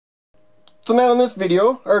So now in this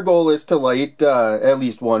video, our goal is to light at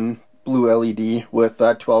least one blue LED with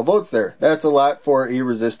 12 volts there. That's a lot for a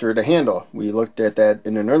resistor to handle. We looked at that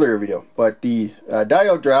in an earlier video. But the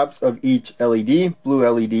diode drops of each LED, blue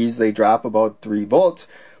LEDs, they drop about 3 volts.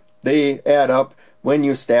 They add up when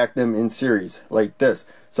you stack them in series, like this.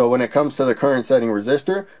 So when it comes to the current setting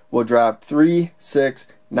resistor, we'll drop 3, 6,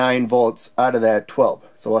 9 volts out of that 12.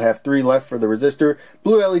 So we'll have 3 left for the resistor.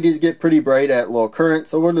 Blue LEDs get pretty bright at low current,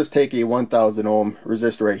 so we'll just take a 1000 ohm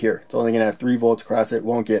resistor right here. It's only going to have 3 volts across it,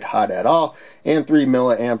 won't get hot at all, and 3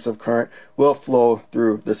 milliamps of current will flow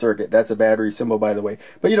through the circuit. That's a battery symbol, by the way,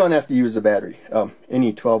 but you don't have to use the battery.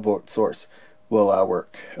 Any 12 volt source will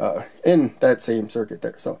work in that same circuit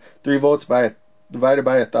there. So 3 volts divided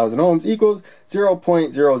by 1000 ohms equals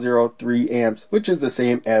 0.003 amps, which is the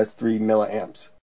same as 3 milliamps.